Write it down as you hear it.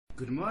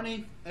Good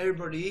morning,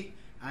 everybody.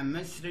 I'm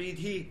Mr.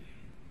 E.T.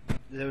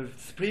 The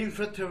Spring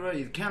Festival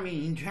is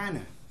coming in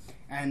China,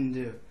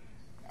 and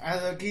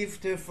as a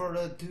gift for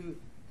the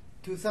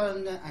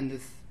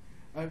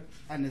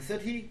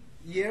 2030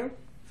 year,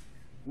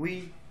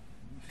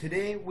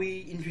 today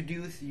we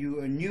introduce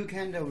you a new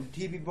kind of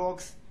TV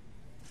box,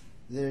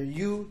 the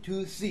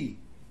u2c.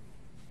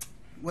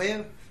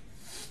 Well,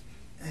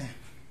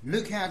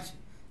 look at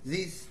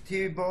this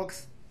TV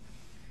box,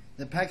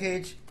 the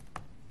package,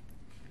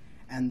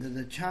 and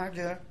the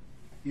charger.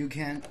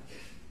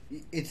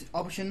 It's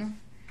optional,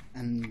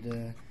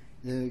 and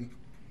the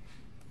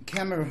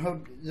camera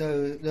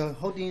the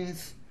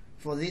holdings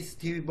for this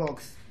TV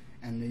box,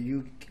 and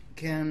you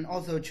can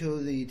also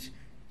choose it.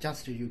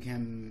 Just you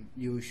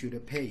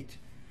should pay it.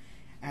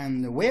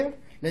 And well,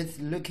 let's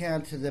look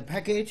at the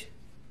package.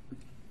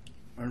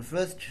 And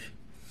first,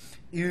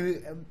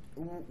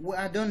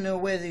 I don't know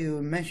whether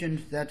you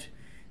mentioned that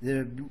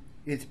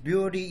it's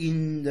built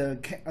in the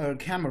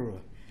camera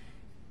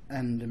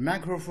and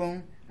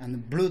microphone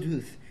and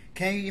Bluetooth.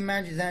 Can you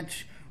imagine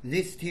that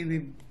this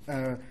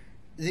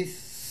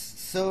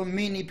so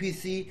mini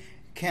PC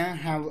can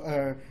have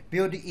a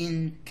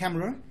built-in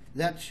camera?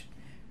 That,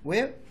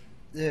 well,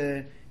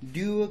 the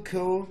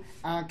dual-core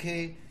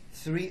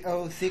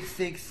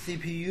RK3066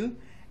 CPU,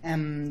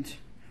 and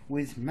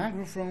with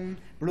microphone,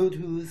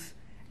 Bluetooth,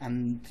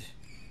 and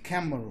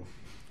camera.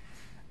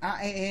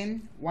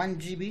 RAM 1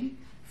 GB,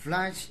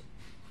 flash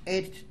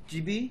 8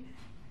 GB,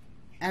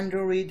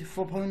 Android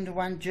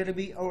 4.1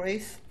 jeally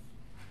OS.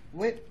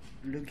 Well,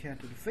 look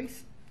at the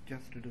face,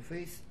 just the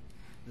face,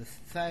 the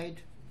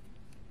side,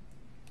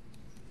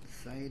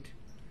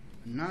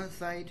 another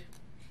side,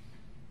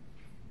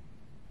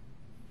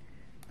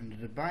 and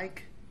the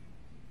back,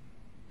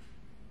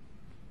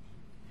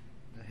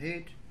 the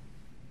head,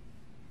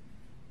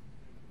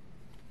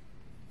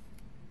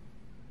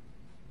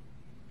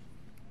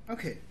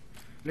 okay.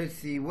 Let's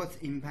see what's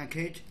in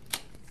package.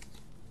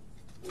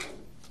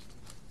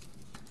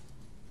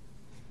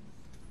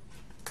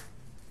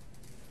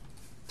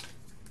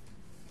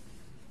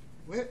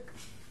 Well,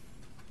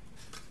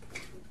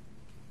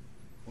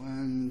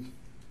 one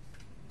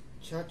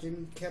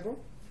charging cable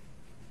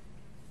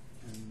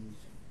and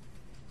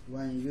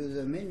one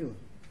user menu.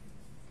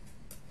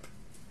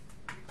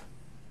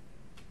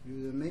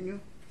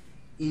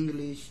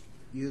 English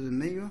user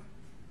menu.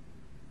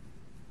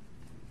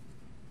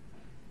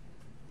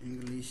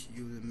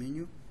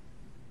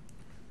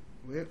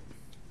 Well,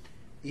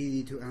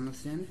 easy to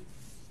understand.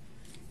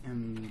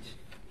 And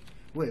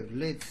well,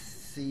 let's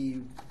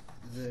see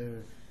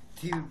the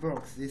TV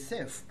box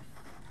itself.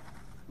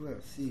 Well,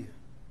 see,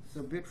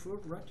 so beautiful,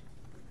 right?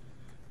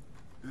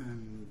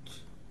 And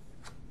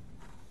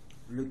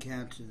look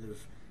at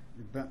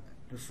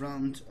the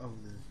front of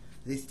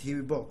this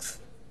TV box.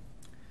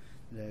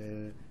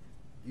 The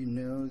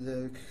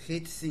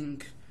heat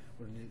sink,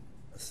 or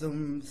so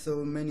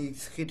many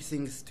heat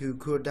sinks to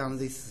cool down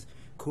this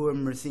cool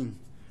machine,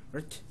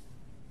 right?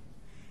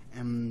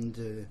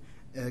 And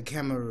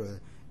camera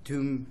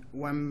 2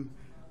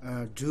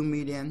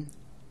 million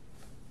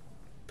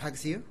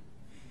pixel,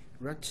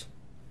 right?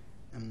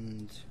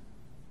 And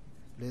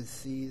let's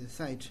see the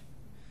side.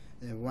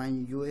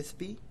 One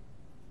USB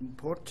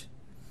port,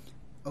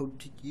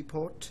 OTG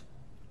port,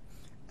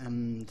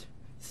 and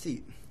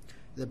see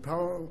the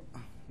power.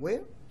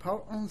 Well,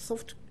 power on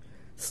soft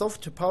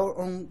power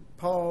on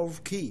power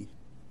off key,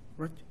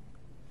 right?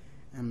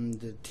 And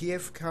the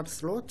TF card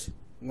slot,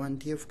 one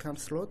TF card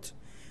slot,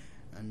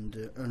 and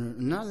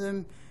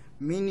another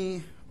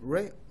mini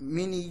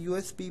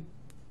USB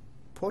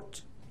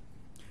port,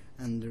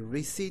 and the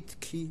receipt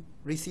key,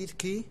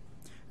 and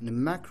the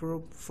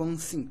microphone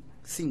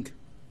sync.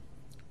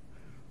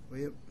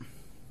 Well,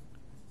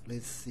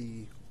 let's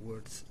see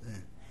what's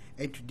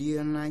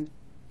HDMI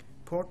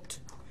port,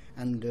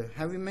 and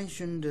have you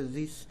mentioned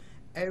this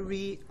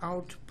every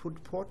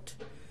output port?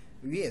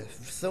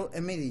 Yes, so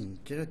amazing,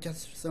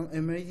 just so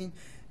amazing.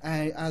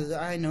 As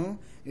I know,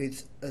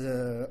 it's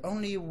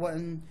only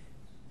one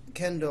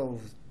kind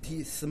of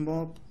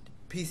small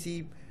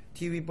PC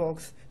TV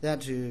box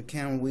that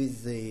can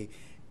with the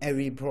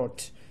every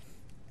port.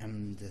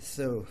 And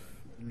so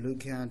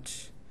look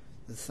at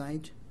the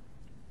side.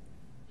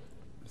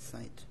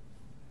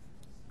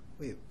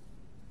 Well,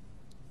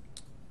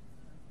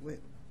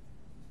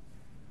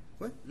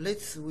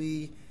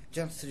 we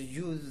just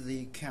use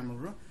the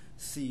camera,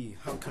 see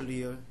how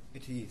clear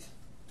it is.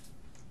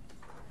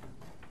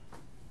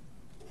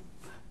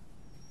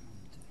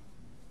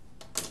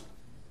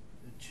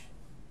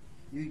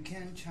 You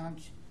can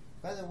charge,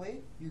 by the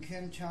way, you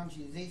can charge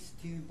this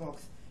TV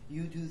box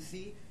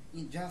u2c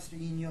just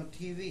in your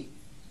TV,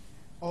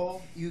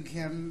 or you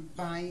can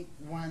buy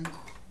one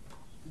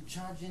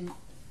charging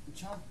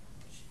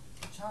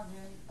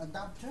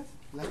adapter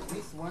like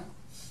this one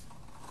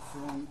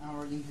from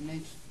our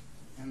internet,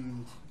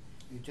 and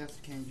you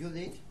just can use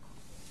it.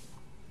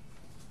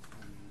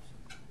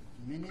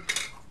 And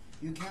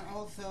you can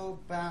also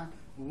buy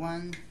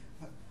one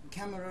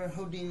camera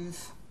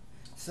holdings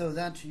so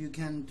that you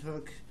can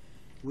talk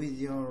with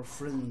your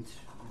friend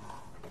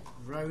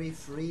very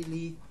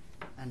freely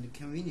and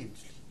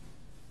conveniently.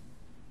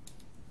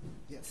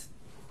 Yes.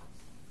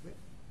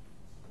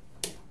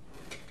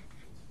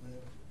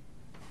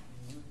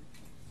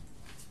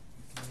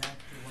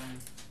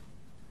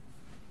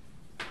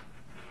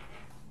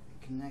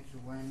 Connect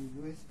one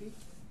USB,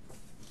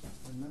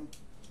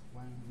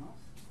 one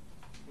mouse,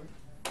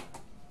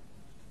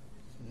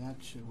 so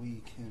that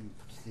we can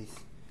put this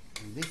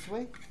in this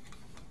way,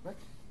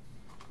 right?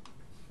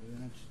 So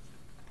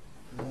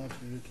that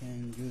we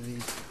can do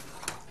this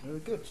very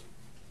good.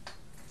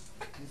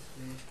 This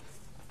way,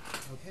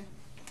 okay.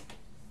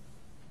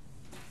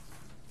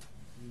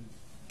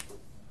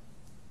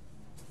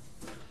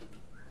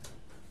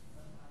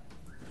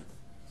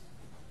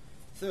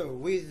 So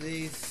with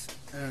this.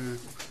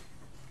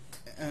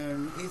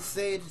 It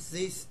said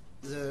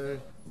the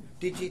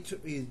digit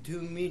is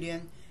 2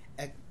 million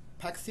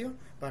pixel,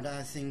 but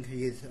I think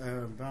it's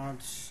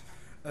about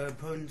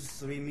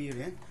 0.3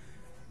 million.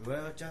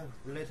 Well,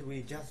 let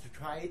me just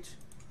try it.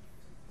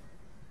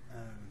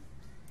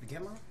 The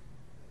camera.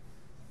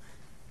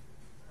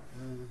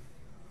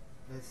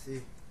 Let's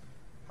see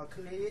how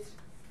clear it is.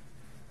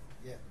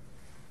 Yeah.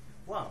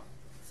 Wow,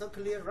 so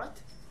clear,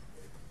 right?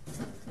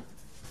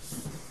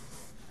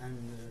 And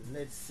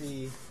let's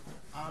see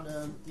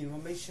other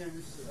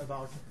information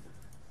about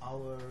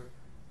our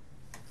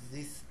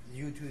this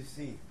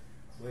u2c,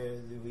 where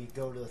we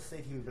go to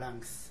setting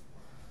blanks,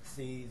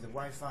 see the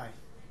Wi-Fi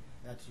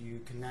that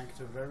you connect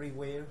very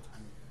well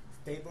and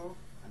stable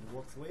and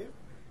works well,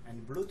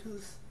 and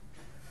Bluetooth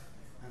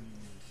and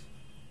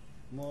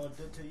more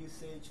data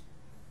usage.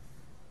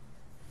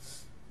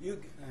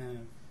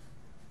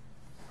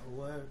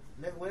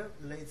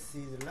 Let's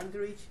see the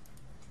language.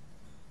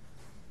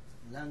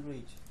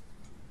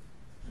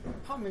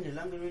 How many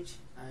language?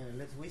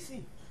 Let we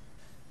see.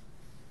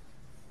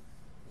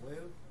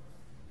 Well,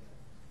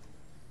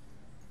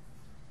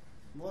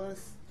 more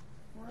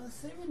than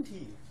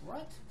 70,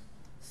 right?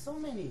 So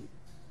many.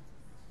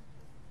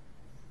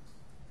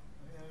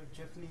 Well,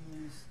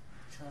 Japanese,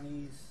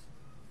 Chinese,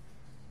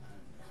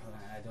 and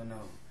I don't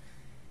know.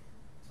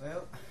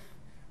 Well,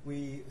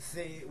 we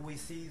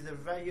see the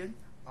variant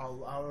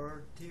of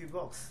our TV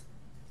box.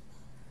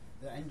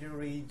 The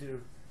Android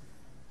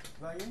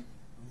variant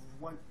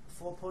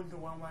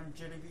 4.11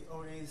 jeally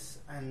OS,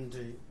 and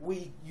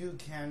you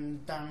can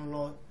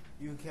download,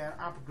 you can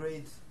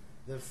upgrade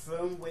the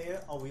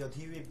firmware of your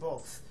TV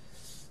box.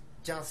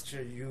 Just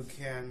you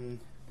can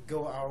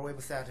go our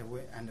website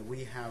and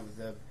we have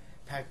the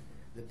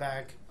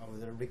back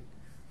of the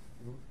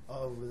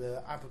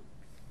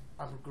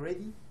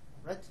upgrading,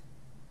 right?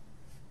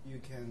 You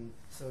can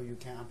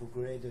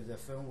upgrade the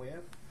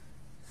firmware.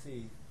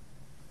 See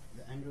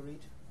the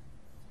Android.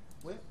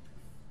 Well,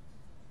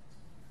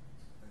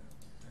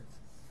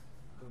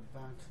 go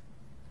back,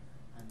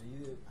 and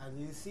as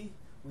you see,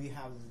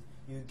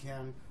 you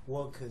can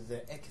work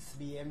the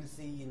XBMC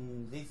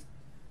in this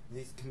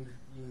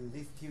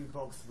TV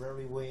box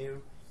very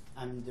well,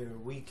 and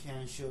we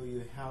can show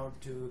you how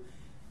to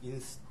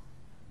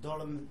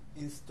install an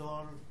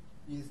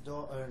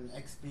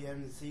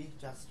XBMC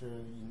just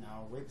in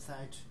our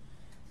website,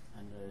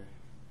 and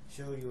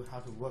show you how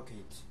to work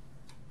it.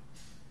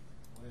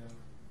 Well,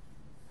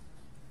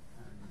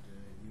 and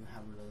you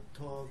have the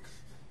talk,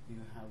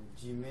 you have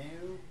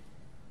Gmail,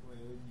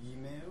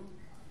 Gmail,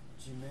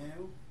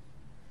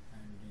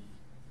 and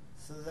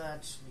so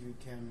that you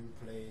can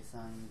play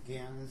some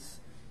games.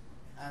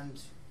 And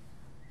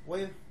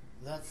well,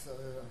 that's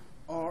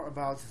all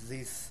about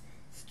this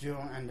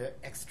strong and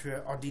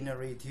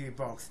extraordinary TV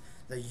box,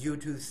 the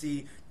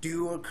u2c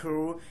dual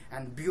core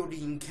and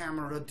built-in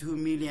camera 2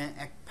 million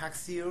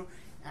pixel,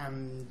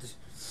 and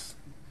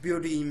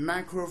built-in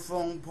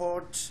microphone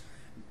port,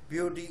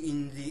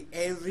 built-in the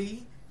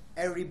every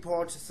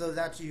port, so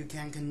that you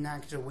can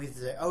connect with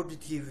the old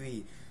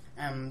TV.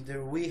 And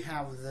we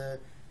have the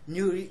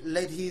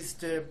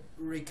latest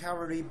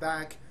recovery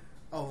back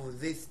of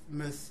this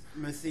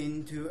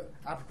machine to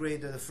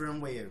upgrade the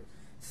firmware,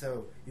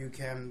 so you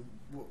can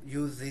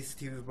use this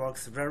TV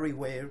box very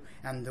well,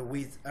 and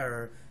with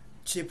a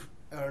cheap,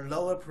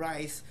 lower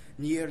price,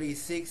 nearly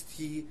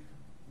 $60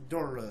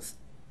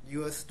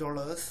 US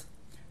dollars.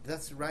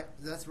 That's right.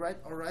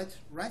 All right.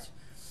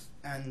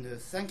 And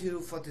thank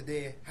you for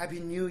today. Happy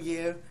New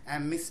Year.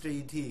 I'm Mr.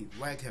 E.T.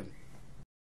 Welcome.